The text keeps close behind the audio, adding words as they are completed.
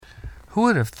Who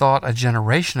would have thought a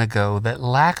generation ago that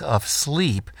lack of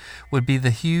sleep would be the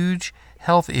huge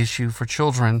health issue for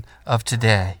children of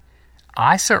today?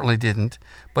 I certainly didn't,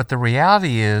 but the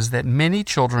reality is that many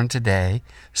children today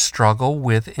struggle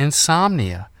with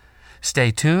insomnia.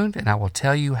 Stay tuned, and I will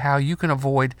tell you how you can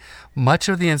avoid much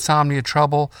of the insomnia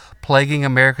trouble plaguing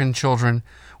American children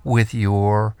with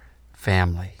your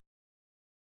family.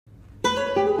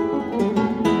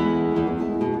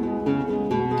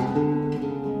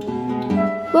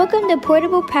 Welcome to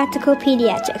Portable Practical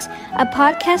Pediatrics, a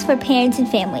podcast for parents and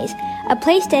families, a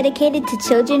place dedicated to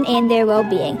children and their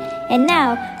well-being. And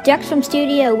now, direct from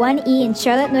Studio 1E in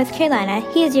Charlotte, North Carolina,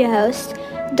 he is your host,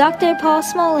 Dr. Paul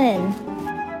Smolin.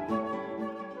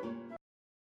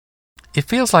 It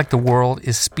feels like the world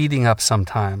is speeding up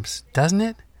sometimes, doesn't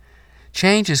it?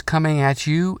 Change is coming at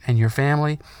you and your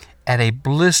family at a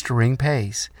blistering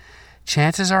pace.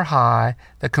 Chances are high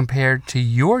that compared to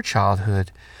your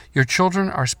childhood, your children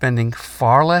are spending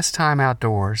far less time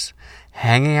outdoors,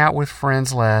 hanging out with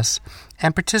friends less,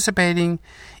 and participating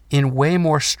in way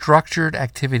more structured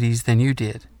activities than you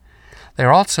did.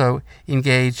 They're also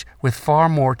engaged with far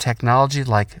more technology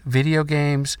like video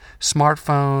games,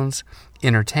 smartphones,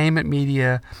 entertainment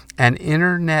media, and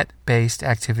internet-based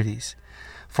activities.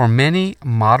 For many,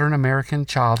 modern American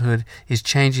childhood is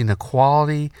changing the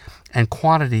quality and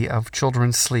quantity of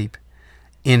children's sleep.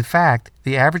 In fact,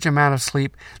 the average amount of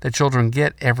sleep that children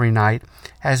get every night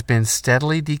has been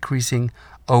steadily decreasing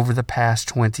over the past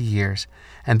 20 years,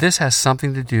 and this has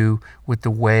something to do with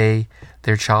the way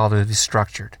their childhood is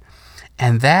structured.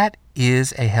 And that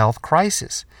is a health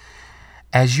crisis.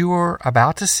 As you are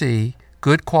about to see,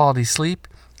 good quality sleep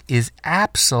is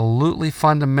absolutely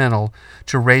fundamental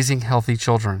to raising healthy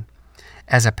children.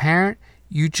 As a parent,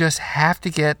 you just have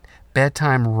to get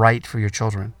bedtime right for your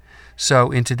children.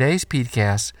 So in today's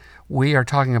Pedcast, we are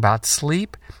talking about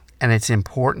sleep and its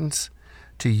importance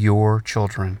to your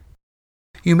children.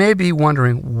 You may be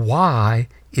wondering, why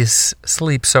is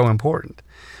sleep so important?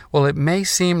 Well, it may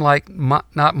seem like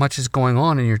not much is going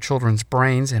on in your children's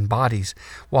brains and bodies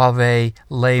while they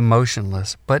lay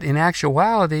motionless, but in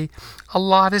actuality, a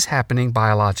lot is happening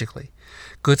biologically.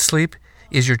 Good sleep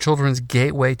is your children's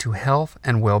gateway to health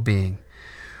and well-being.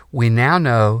 We now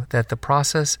know that the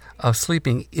process of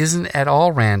sleeping isn't at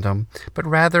all random, but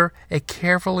rather a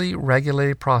carefully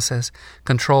regulated process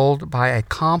controlled by a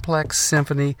complex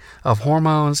symphony of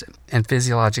hormones and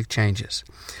physiologic changes.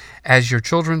 As your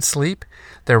children sleep,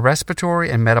 their respiratory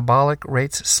and metabolic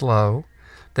rates slow,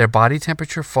 their body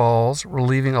temperature falls,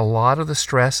 relieving a lot of the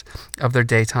stress of their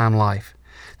daytime life.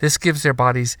 This gives their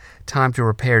bodies time to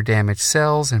repair damaged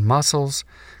cells and muscles,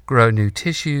 grow new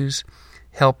tissues,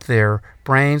 help their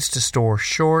brains to store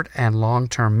short and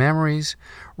long-term memories,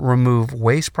 remove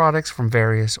waste products from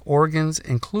various organs,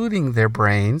 including their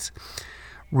brains,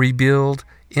 rebuild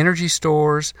energy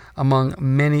stores, among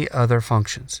many other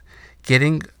functions.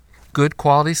 Getting good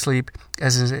quality sleep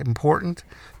is as important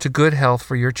to good health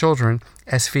for your children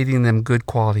as feeding them good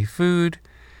quality food,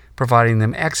 providing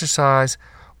them exercise,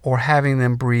 or having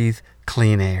them breathe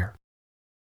clean air.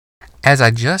 As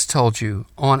I just told you,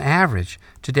 on average,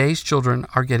 today's children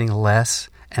are getting less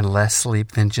and less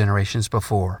sleep than generations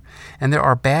before, and there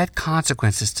are bad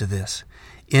consequences to this.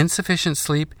 Insufficient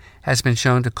sleep has been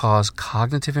shown to cause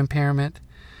cognitive impairment,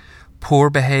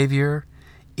 poor behavior,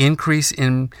 increase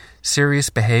in serious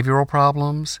behavioral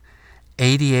problems,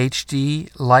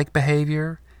 ADHD-like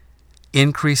behavior,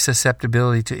 increased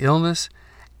susceptibility to illness,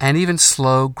 and even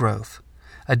slow growth.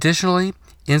 Additionally,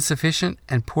 insufficient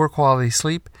and poor quality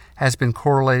sleep has been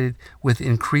correlated with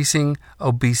increasing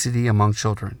obesity among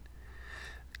children.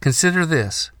 Consider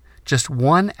this. Just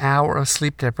 1 hour of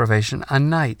sleep deprivation a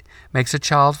night makes a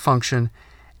child function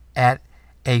at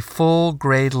a full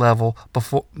grade level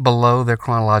below their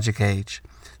chronologic age.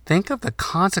 Think of the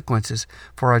consequences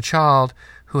for a child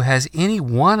who has any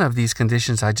one of these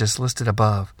conditions I just listed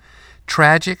above.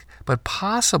 Tragic, but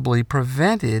possibly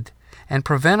prevented and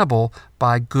preventable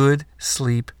by good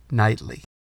sleep nightly.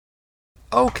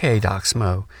 Okay, Doc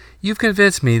Smo, you've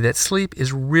convinced me that sleep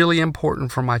is really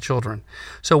important for my children.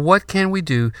 So what can we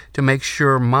do to make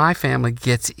sure my family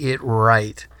gets it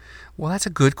right? Well, that's a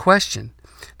good question.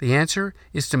 The answer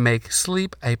is to make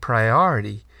sleep a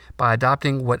priority by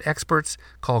adopting what experts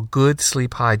call good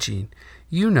sleep hygiene.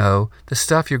 You know, the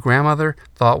stuff your grandmother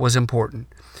thought was important.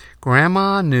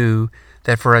 Grandma knew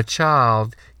that for a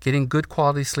child, getting good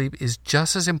quality sleep is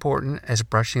just as important as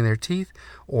brushing their teeth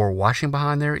or washing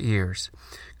behind their ears.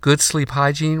 Good sleep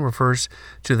hygiene refers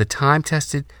to the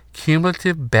time-tested,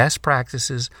 cumulative best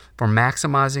practices for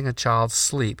maximizing a child's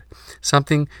sleep,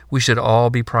 something we should all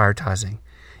be prioritizing.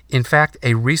 In fact,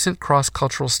 a recent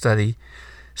cross-cultural study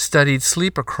studied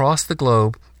sleep across the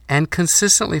globe and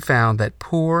consistently found that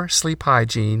poor sleep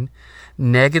hygiene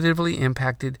negatively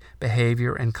impacted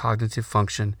behavior and cognitive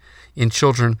function in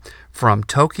children from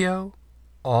Tokyo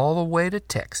all the way to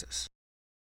Texas.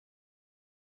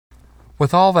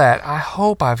 With all that, I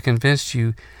hope I've convinced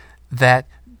you that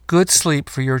good sleep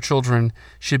for your children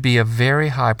should be a very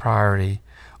high priority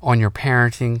on your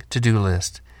parenting to-do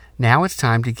list. Now it's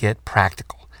time to get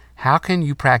practical. How can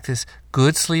you practice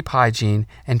good sleep hygiene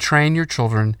and train your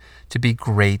children to be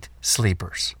great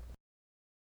sleepers?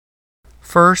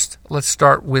 First, let's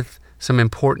start with some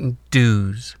important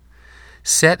do's.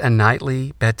 Set a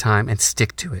nightly bedtime and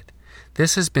stick to it.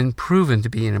 This has been proven to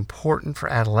be important for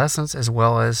adolescents as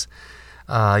well as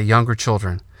younger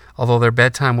children, although their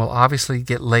bedtime will obviously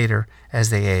get later as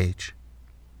they age.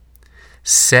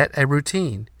 Set a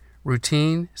routine.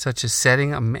 Routine such as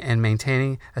setting and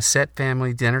maintaining a set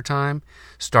family dinner time,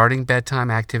 starting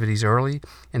bedtime activities early,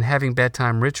 and having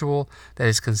bedtime ritual that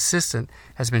is consistent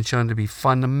has been shown to be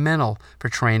fundamental for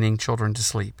training children to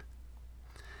sleep.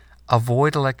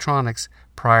 Avoid electronics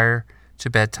prior to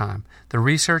bedtime. The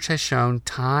research has shown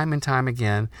time and time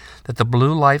again that the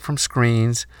blue light from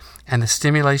screens and the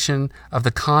stimulation of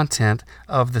the content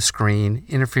of the screen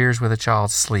interferes with a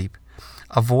child's sleep.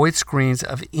 Avoid screens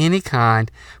of any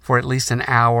kind for at least an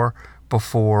hour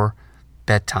before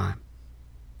bedtime.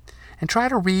 And try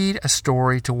to read a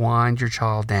story to wind your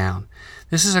child down.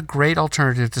 This is a great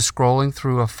alternative to scrolling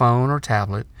through a phone or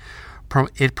tablet.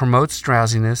 It promotes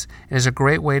drowsiness and is a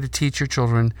great way to teach your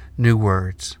children new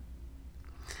words.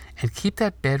 And keep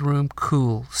that bedroom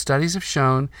cool. Studies have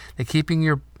shown that keeping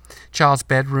your child's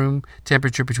bedroom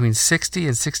temperature between 60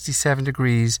 and 67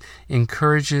 degrees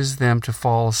encourages them to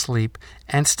fall asleep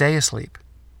and stay asleep.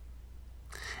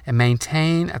 And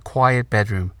maintain a quiet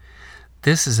bedroom.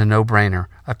 This is a no-brainer.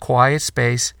 A quiet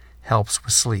space helps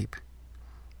with sleep.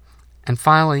 And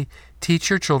finally, teach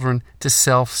your children to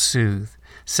self-soothe.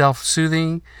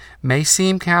 Self-soothing may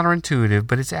seem counterintuitive,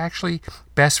 but it's actually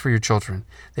best for your children.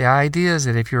 The idea is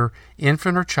that if your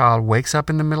infant or child wakes up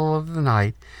in the middle of the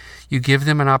night, you give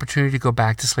them an opportunity to go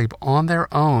back to sleep on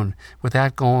their own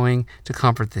without going to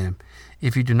comfort them.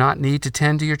 If you do not need to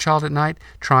tend to your child at night,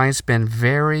 try and spend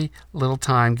very little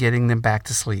time getting them back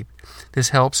to sleep. This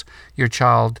helps your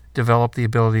child develop the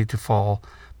ability to fall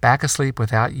back asleep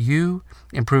without you,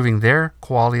 improving their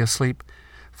quality of sleep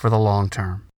for the long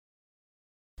term.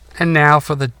 And now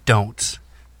for the don'ts.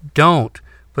 Don't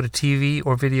put a TV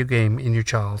or video game in your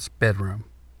child's bedroom.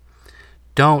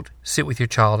 Don't sit with your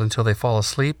child until they fall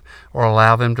asleep or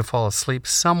allow them to fall asleep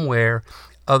somewhere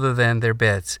other than their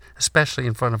beds, especially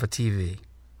in front of a TV.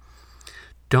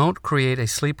 Don't create a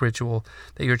sleep ritual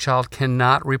that your child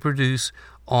cannot reproduce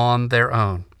on their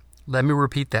own. Let me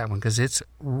repeat that one because it's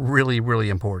really, really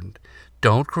important.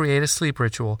 Don't create a sleep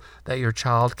ritual that your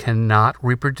child cannot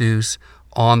reproduce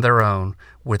on their own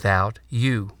without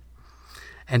you.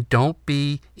 And don't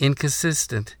be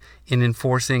inconsistent in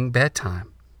enforcing bedtime.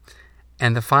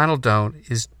 And the final don't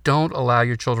is don't allow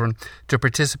your children to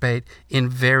participate in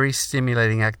very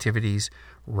stimulating activities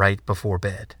right before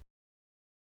bed.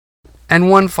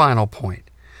 And one final point.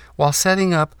 While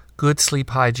setting up good sleep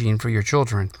hygiene for your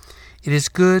children, it is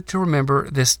good to remember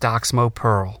this Doc Smo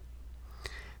pearl.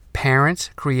 Parents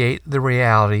create the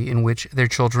reality in which their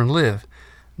children live,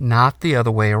 not the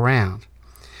other way around.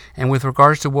 And with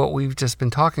regards to what we've just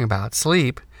been talking about,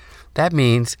 sleep, that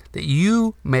means that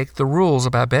you make the rules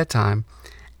about bedtime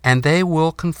and they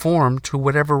will conform to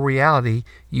whatever reality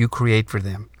you create for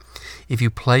them. If you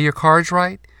play your cards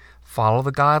right, follow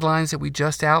the guidelines that we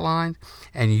just outlined,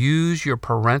 and use your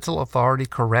parental authority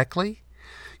correctly,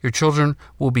 your children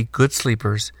will be good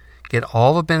sleepers, get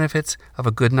all the benefits of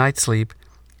a good night's sleep,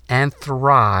 and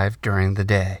thrive during the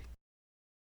day.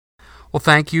 Well,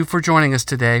 thank you for joining us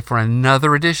today for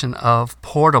another edition of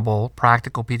Portable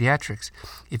Practical Pediatrics.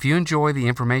 If you enjoy the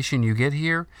information you get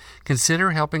here,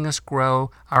 consider helping us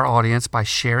grow our audience by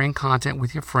sharing content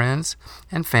with your friends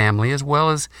and family, as well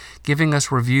as giving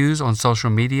us reviews on social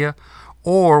media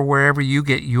or wherever you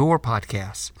get your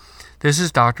podcasts. This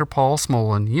is Dr. Paul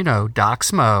Smolin, Doc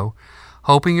Smo,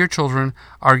 hoping your children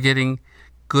are getting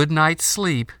good night's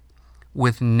sleep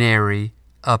with nary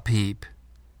a peep.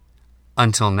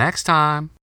 Until next time.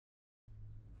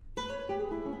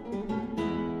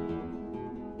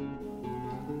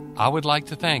 I would like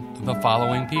to thank the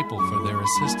following people for their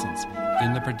assistance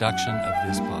in the production of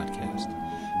this podcast.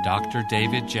 Dr.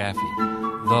 David Jaffe,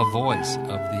 the voice of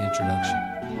the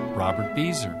introduction. Robert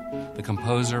Beezer, the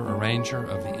composer-arranger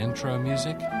of the intro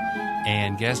music.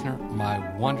 Ann Gesner,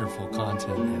 my wonderful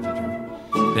content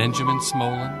editor. Benjamin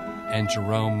Smolin and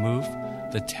Jerome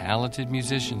Moof, the talented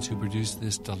musicians who produced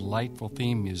this delightful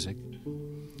theme music,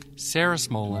 Sarah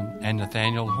Smolin and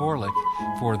Nathaniel Horlick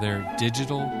for their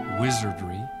digital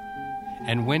wizardry,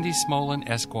 and Wendy Smolin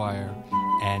Esquire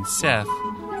and Seth,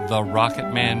 the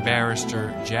Rocket Man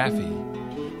Barrister Jaffe,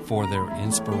 for their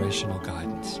inspirational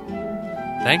guidance.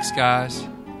 Thanks, guys.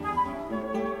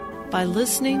 By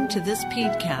listening to this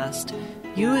Pedcast,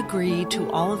 you agree to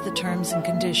all of the terms and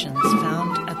conditions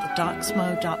found at the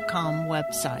DocSmo.com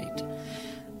website.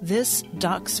 This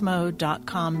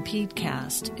DocSmo.com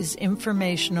Pedcast is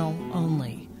informational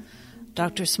only.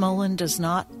 Dr. Smolin does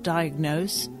not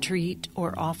diagnose, treat,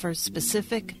 or offer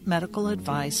specific medical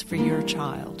advice for your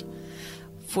child.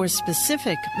 For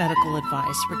specific medical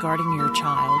advice regarding your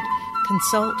child,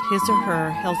 consult his or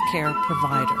her healthcare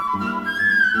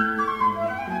provider.